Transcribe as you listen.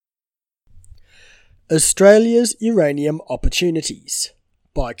Australia's Uranium Opportunities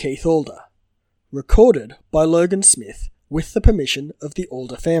by Keith Alder. Recorded by Logan Smith with the permission of the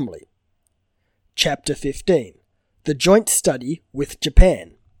Alder family. Chapter 15. The Joint Study with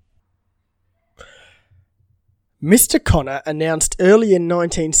Japan. Mr. Connor announced early in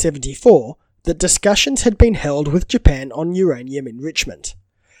 1974 that discussions had been held with Japan on uranium enrichment,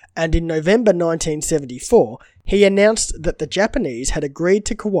 and in November 1974 he announced that the Japanese had agreed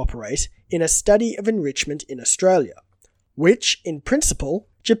to cooperate in a study of enrichment in Australia, which, in principle,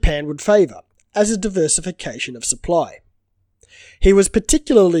 Japan would favour as a diversification of supply. He was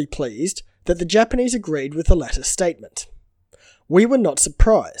particularly pleased that the Japanese agreed with the latter statement. We were not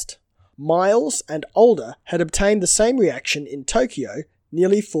surprised. Miles and Alder had obtained the same reaction in Tokyo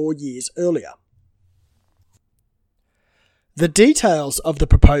nearly 4 years earlier. The details of the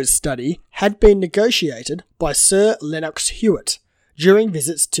proposed study had been negotiated by Sir Lennox Hewitt during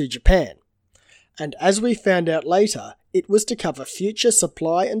visits to Japan, and as we found out later, it was to cover future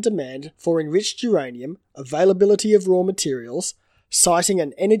supply and demand for enriched uranium, availability of raw materials, siting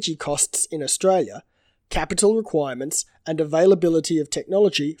and energy costs in Australia, capital requirements, and availability of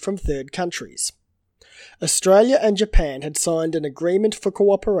technology from third countries. Australia and Japan had signed an agreement for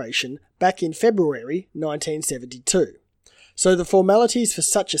cooperation back in February 1972, so the formalities for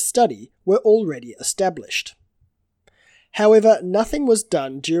such a study were already established. However, nothing was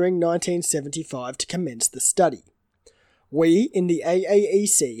done during 1975 to commence the study. We in the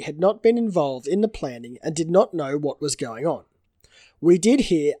AAEC had not been involved in the planning and did not know what was going on. We did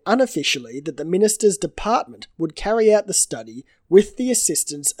hear unofficially that the Minister's Department would carry out the study with the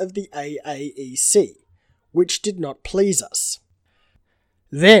assistance of the AAEC, which did not please us.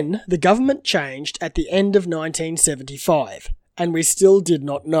 Then the government changed at the end of 1975, and we still did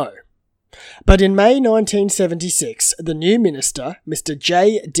not know. But in May 1976, the new minister, Mr.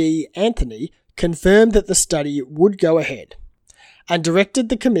 J.D. Anthony, confirmed that the study would go ahead, and directed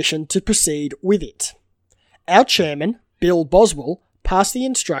the Commission to proceed with it. Our chairman, Bill Boswell, passed the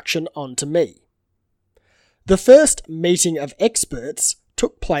instruction on to me. The first meeting of experts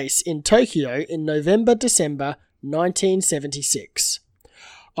took place in Tokyo in November-December 1976.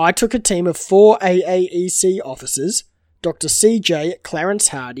 I took a team of 4 AAEC officers, Dr. C.J. Clarence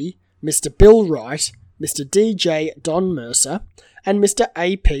Hardy, Mr. Bill Wright, Mr. D.J. Don Mercer, and Mr.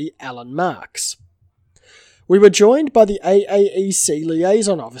 A.P. Alan Marks. We were joined by the AAEC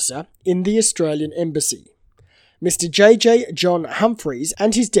liaison officer in the Australian Embassy, Mr. J.J. John Humphreys,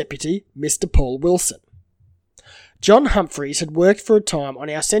 and his deputy, Mr. Paul Wilson. John Humphreys had worked for a time on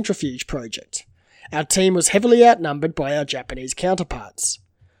our centrifuge project. Our team was heavily outnumbered by our Japanese counterparts.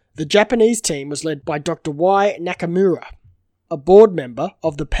 The Japanese team was led by Dr. Y. Nakamura, a board member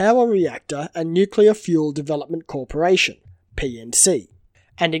of the Power Reactor and Nuclear Fuel Development Corporation, PNC,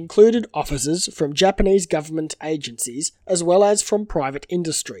 and included officers from Japanese government agencies as well as from private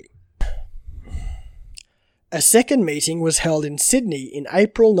industry. A second meeting was held in Sydney in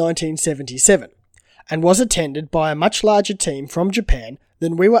April 1977 and was attended by a much larger team from Japan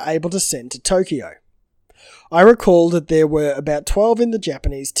than we were able to send to Tokyo. I recall that there were about 12 in the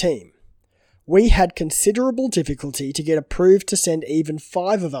Japanese team. We had considerable difficulty to get approved to send even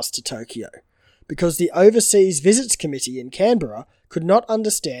 5 of us to Tokyo, because the Overseas Visits Committee in Canberra could not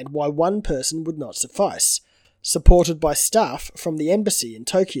understand why one person would not suffice, supported by staff from the embassy in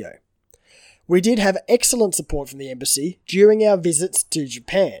Tokyo. We did have excellent support from the embassy during our visits to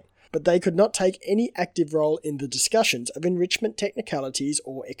Japan, but they could not take any active role in the discussions of enrichment technicalities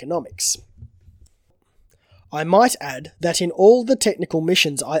or economics. I might add that in all the technical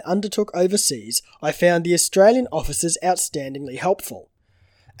missions I undertook overseas, I found the Australian officers outstandingly helpful,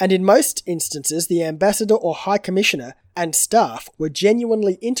 and in most instances the Ambassador or High Commissioner and staff were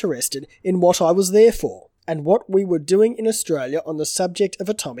genuinely interested in what I was there for, and what we were doing in Australia on the subject of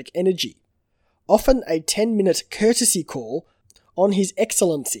atomic energy. Often a 10-minute courtesy call on His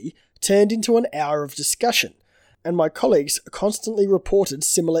Excellency turned into an hour of discussion, and my colleagues constantly reported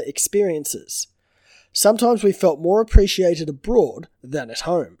similar experiences. Sometimes we felt more appreciated abroad than at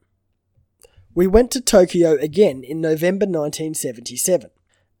home. We went to Tokyo again in November 1977,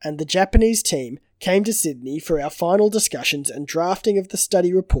 and the Japanese team came to Sydney for our final discussions and drafting of the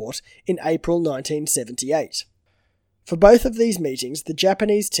study report in April 1978. For both of these meetings, the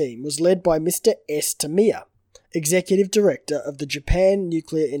Japanese team was led by Mr. S. Tamiya, Executive Director of the Japan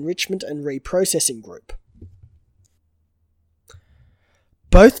Nuclear Enrichment and Reprocessing Group.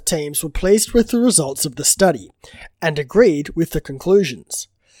 Both teams were pleased with the results of the study and agreed with the conclusions.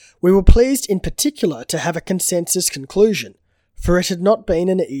 We were pleased in particular to have a consensus conclusion, for it had not been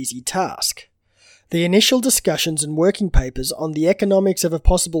an easy task. The initial discussions and working papers on the economics of a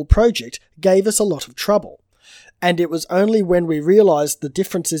possible project gave us a lot of trouble, and it was only when we realised the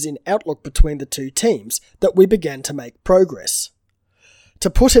differences in outlook between the two teams that we began to make progress. To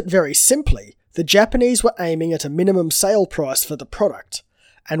put it very simply, the Japanese were aiming at a minimum sale price for the product,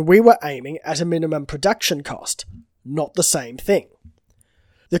 and we were aiming at a minimum production cost, not the same thing.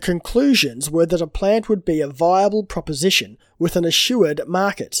 The conclusions were that a plant would be a viable proposition with an assured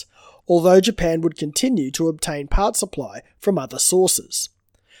market, although Japan would continue to obtain part supply from other sources.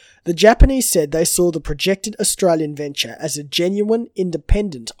 The Japanese said they saw the projected Australian venture as a genuine,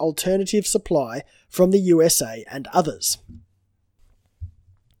 independent alternative supply from the USA and others.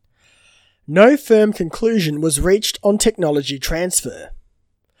 No firm conclusion was reached on technology transfer.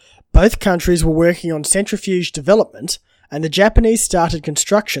 Both countries were working on centrifuge development, and the Japanese started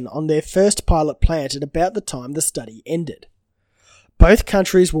construction on their first pilot plant at about the time the study ended. Both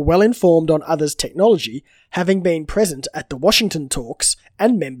countries were well informed on others' technology, having been present at the Washington talks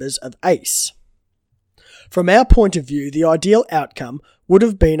and members of ACE. From our point of view, the ideal outcome would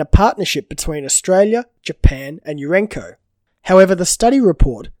have been a partnership between Australia, Japan and Urenco. However, the study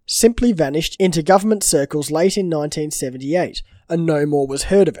report simply vanished into government circles late in 1978, and no more was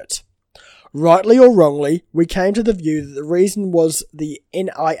heard of it. Rightly or wrongly, we came to the view that the reason was the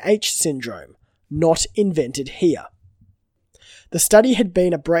NIH syndrome, not invented here. The study had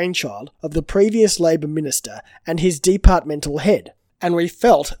been a brainchild of the previous Labour Minister and his departmental head, and we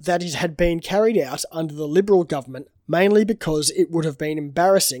felt that it had been carried out under the Liberal government mainly because it would have been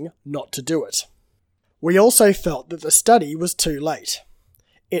embarrassing not to do it. We also felt that the study was too late.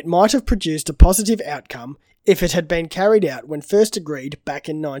 It might have produced a positive outcome if it had been carried out when first agreed back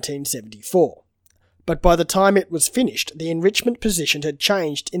in 1974. But by the time it was finished, the enrichment position had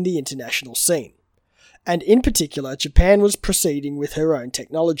changed in the international scene. And in particular, Japan was proceeding with her own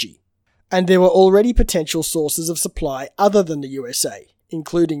technology. And there were already potential sources of supply other than the USA,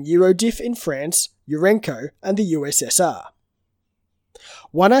 including Eurodif in France, Urenco, and the USSR.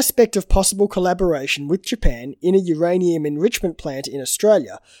 One aspect of possible collaboration with Japan in a uranium enrichment plant in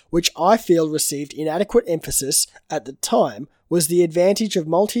Australia, which I feel received inadequate emphasis at the time, was the advantage of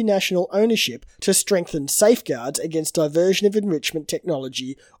multinational ownership to strengthen safeguards against diversion of enrichment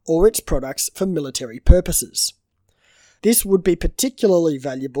technology or its products for military purposes. This would be particularly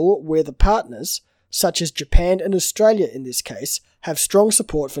valuable where the partners, such as Japan and Australia in this case, have strong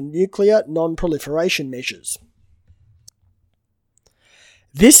support for nuclear non-proliferation measures.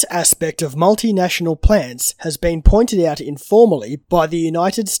 This aspect of multinational plans has been pointed out informally by the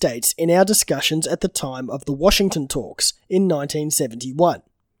United States in our discussions at the time of the Washington talks in 1971,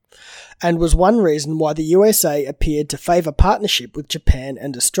 and was one reason why the USA appeared to favour partnership with Japan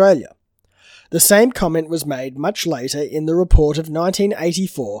and Australia. The same comment was made much later in the report of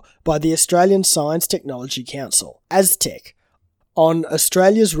 1984 by the Australian Science Technology Council, ASTEC, on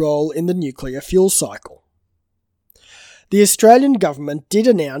Australia's role in the nuclear fuel cycle. The Australian government did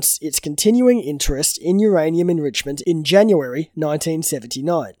announce its continuing interest in uranium enrichment in January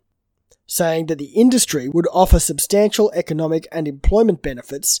 1979, saying that the industry would offer substantial economic and employment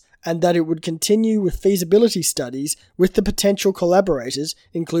benefits and that it would continue with feasibility studies with the potential collaborators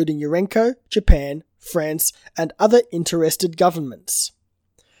including Urenco, Japan, France, and other interested governments.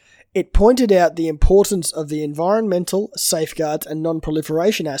 It pointed out the importance of the environmental, safeguards and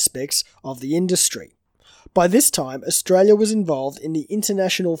non-proliferation aspects of the industry. By this time, Australia was involved in the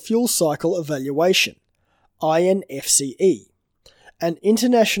International Fuel Cycle Evaluation, INFCE, an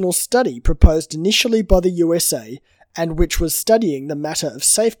international study proposed initially by the USA and which was studying the matter of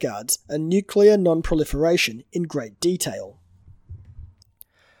safeguards and nuclear non-proliferation in great detail.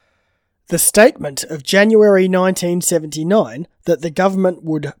 The statement of January 1979 that the government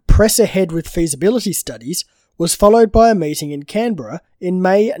would press ahead with feasibility studies was followed by a meeting in Canberra in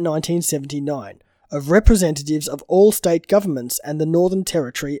May 1979 of representatives of all state governments and the Northern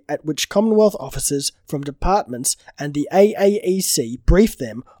Territory at which Commonwealth officers from departments and the AAEC briefed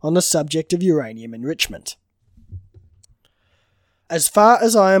them on the subject of uranium enrichment. As far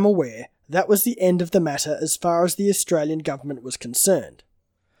as I am aware, that was the end of the matter as far as the Australian government was concerned.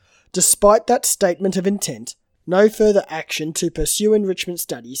 Despite that statement of intent, no further action to pursue enrichment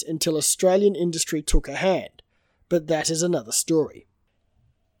studies until Australian industry took a hand, but that is another story.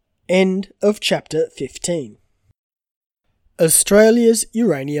 End of Chapter 15. Australia's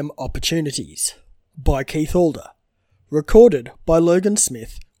Uranium Opportunities by Keith Alder. Recorded by Logan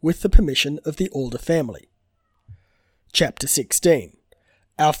Smith with the permission of the Alder family. Chapter 16.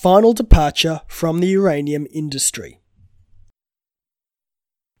 Our final departure from the uranium industry.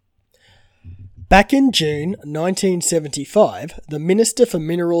 Back in June 1975, the Minister for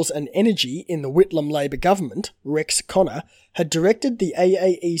Minerals and Energy in the Whitlam Labor government, Rex Connor, had directed the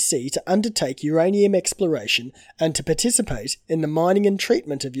AAEC to undertake uranium exploration and to participate in the mining and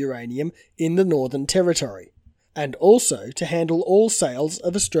treatment of uranium in the Northern Territory, and also to handle all sales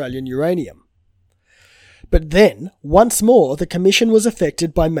of Australian uranium. But then, once more, the Commission was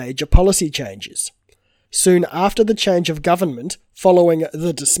affected by major policy changes. Soon after the change of government, following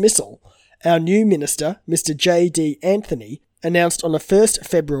the dismissal, our new minister, Mr. J.D. Anthony, announced on 1st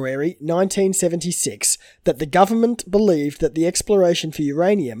February 1976 that the government believed that the exploration for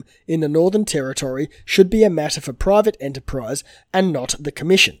uranium in the Northern Territory should be a matter for private enterprise and not the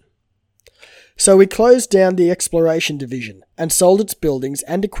Commission. So we closed down the Exploration Division and sold its buildings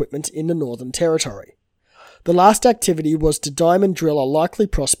and equipment in the Northern Territory. The last activity was to diamond drill a likely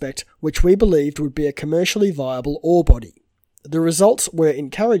prospect which we believed would be a commercially viable ore body. The results were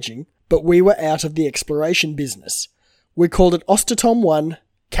encouraging, but we were out of the exploration business. We called it Ostatom 1,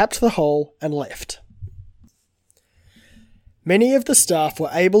 capped the hole and left. Many of the staff were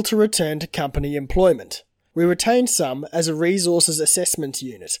able to return to company employment. We retained some as a resources assessment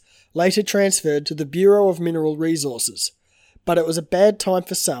unit, later transferred to the Bureau of Mineral Resources. But it was a bad time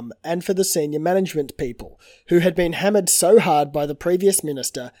for some and for the senior management people, who had been hammered so hard by the previous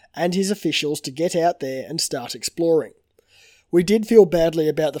minister and his officials to get out there and start exploring. We did feel badly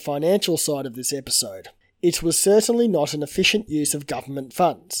about the financial side of this episode. It was certainly not an efficient use of government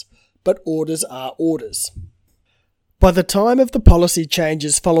funds, but orders are orders. By the time of the policy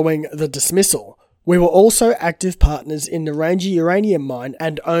changes following the dismissal, we were also active partners in the Ranger uranium mine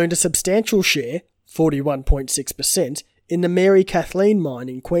and owned a substantial share, 41.6%, in the Mary Kathleen mine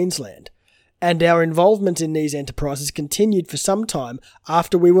in Queensland, and our involvement in these enterprises continued for some time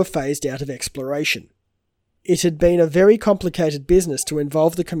after we were phased out of exploration. It had been a very complicated business to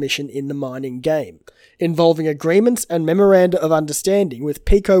involve the Commission in the mining game, involving agreements and memoranda of understanding with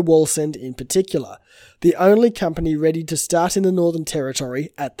Pico Wallsend in particular, the only company ready to start in the Northern Territory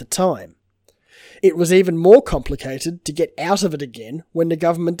at the time. It was even more complicated to get out of it again when the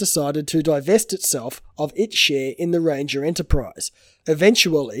government decided to divest itself of its share in the Ranger enterprise,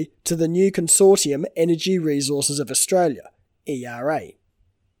 eventually to the new consortium Energy Resources of Australia, ERA.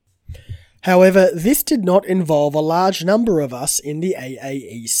 However, this did not involve a large number of us in the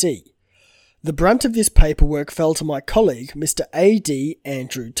AAEC. The brunt of this paperwork fell to my colleague, Mr. A.D.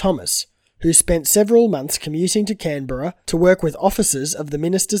 Andrew Thomas, who spent several months commuting to Canberra to work with officers of the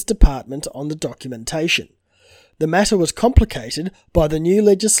Minister's Department on the documentation. The matter was complicated by the new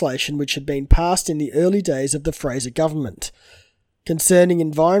legislation which had been passed in the early days of the Fraser government, concerning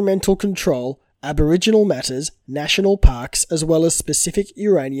environmental control, Aboriginal matters, national parks, as well as specific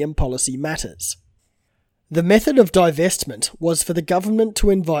uranium policy matters. The method of divestment was for the government to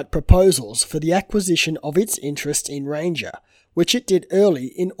invite proposals for the acquisition of its interest in Ranger, which it did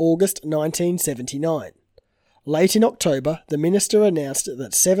early in August 1979. Late in October, the Minister announced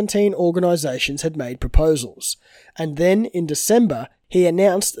that 17 organisations had made proposals, and then in December he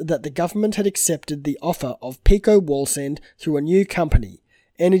announced that the government had accepted the offer of Pico Wallsend through a new company,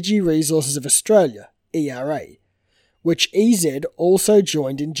 Energy Resources of Australia, ERA, which EZ also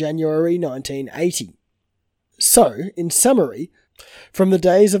joined in January 1980. So, in summary, from the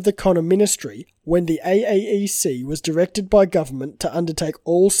days of the Connor Ministry, when the AAEC was directed by government to undertake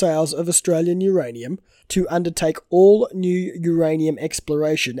all sales of Australian uranium, to undertake all new uranium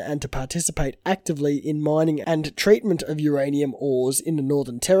exploration and to participate actively in mining and treatment of uranium ores in the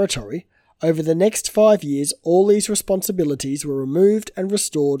Northern Territory, over the next 5 years all these responsibilities were removed and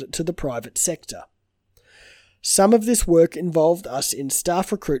restored to the private sector. Some of this work involved us in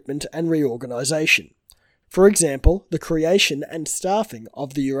staff recruitment and reorganisation. For example, the creation and staffing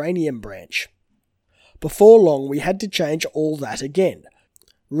of the uranium branch. Before long we had to change all that again,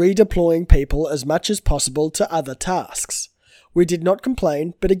 redeploying people as much as possible to other tasks. We did not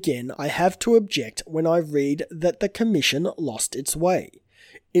complain, but again I have to object when I read that the Commission lost its way.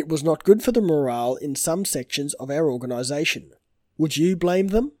 It was not good for the morale in some sections of our organisation. Would you blame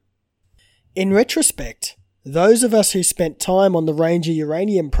them? In retrospect, those of us who spent time on the Ranger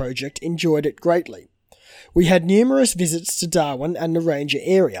Uranium project enjoyed it greatly. We had numerous visits to Darwin and the Ranger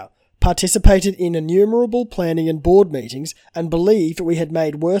area, participated in innumerable planning and board meetings, and believed we had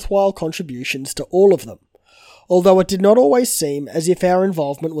made worthwhile contributions to all of them, although it did not always seem as if our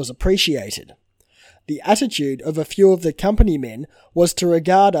involvement was appreciated. The attitude of a few of the company men was to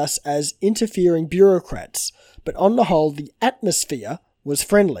regard us as interfering bureaucrats, but on the whole the atmosphere was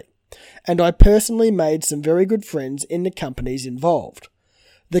friendly, and I personally made some very good friends in the companies involved.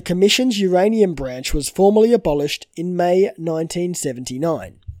 The Commission's uranium branch was formally abolished in May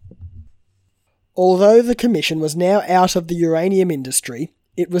 1979. Although the Commission was now out of the uranium industry,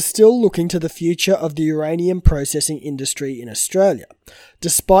 it was still looking to the future of the uranium processing industry in Australia,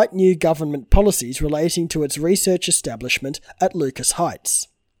 despite new government policies relating to its research establishment at Lucas Heights.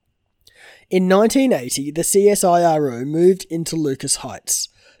 In 1980, the CSIRO moved into Lucas Heights.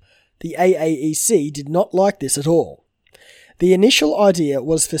 The AAEC did not like this at all. The initial idea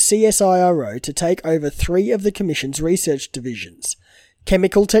was for CSIRO to take over 3 of the Commission's research divisions: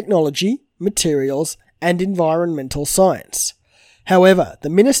 chemical technology, materials, and environmental science. However, the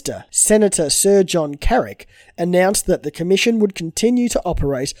Minister, Senator Sir John Carrick, announced that the Commission would continue to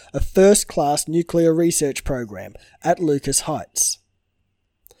operate a first-class nuclear research program at Lucas Heights.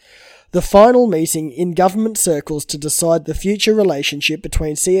 The final meeting in government circles to decide the future relationship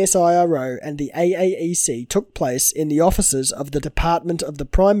between CSIRO and the AAEC took place in the offices of the Department of the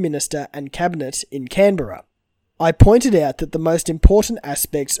Prime Minister and Cabinet in Canberra. I pointed out that the most important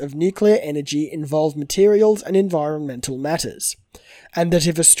aspects of nuclear energy involve materials and environmental matters, and that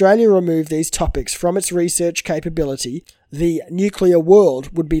if Australia removed these topics from its research capability, the nuclear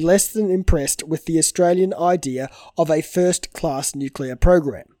world would be less than impressed with the Australian idea of a first-class nuclear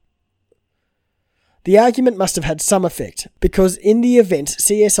program. The argument must have had some effect, because in the event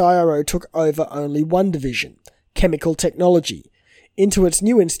CSIRO took over only one division, chemical technology, into its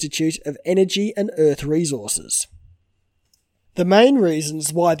new Institute of Energy and Earth Resources. The main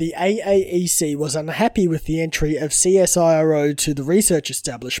reasons why the AAEC was unhappy with the entry of CSIRO to the research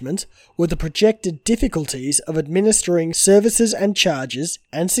establishment were the projected difficulties of administering services and charges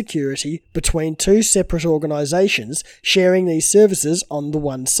and security between 2 separate organisations sharing these services on the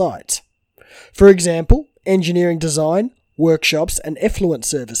one site. For example, engineering design, workshops and effluent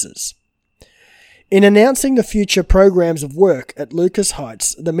services. In announcing the future programs of work at Lucas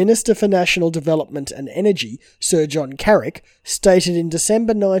Heights, the Minister for National Development and Energy, Sir John Carrick, stated in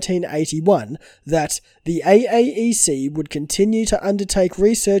December 1981 that the AAEC would continue to undertake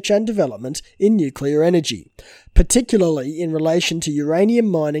research and development in nuclear energy, particularly in relation to uranium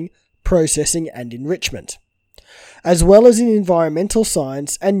mining, processing and enrichment, as well as in environmental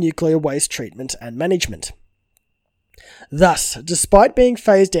science and nuclear waste treatment and management. Thus, despite being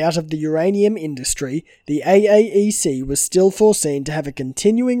phased out of the uranium industry, the AAEC was still foreseen to have a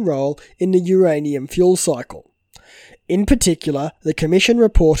continuing role in the uranium fuel cycle. In particular, the Commission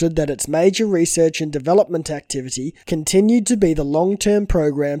reported that its major research and development activity continued to be the long-term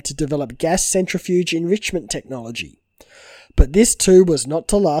program to develop gas centrifuge enrichment technology. But this too was not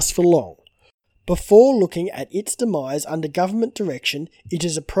to last for long. Before looking at its demise under government direction, it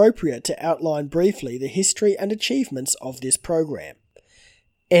is appropriate to outline briefly the history and achievements of this program.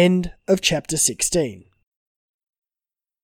 End of Chapter 16.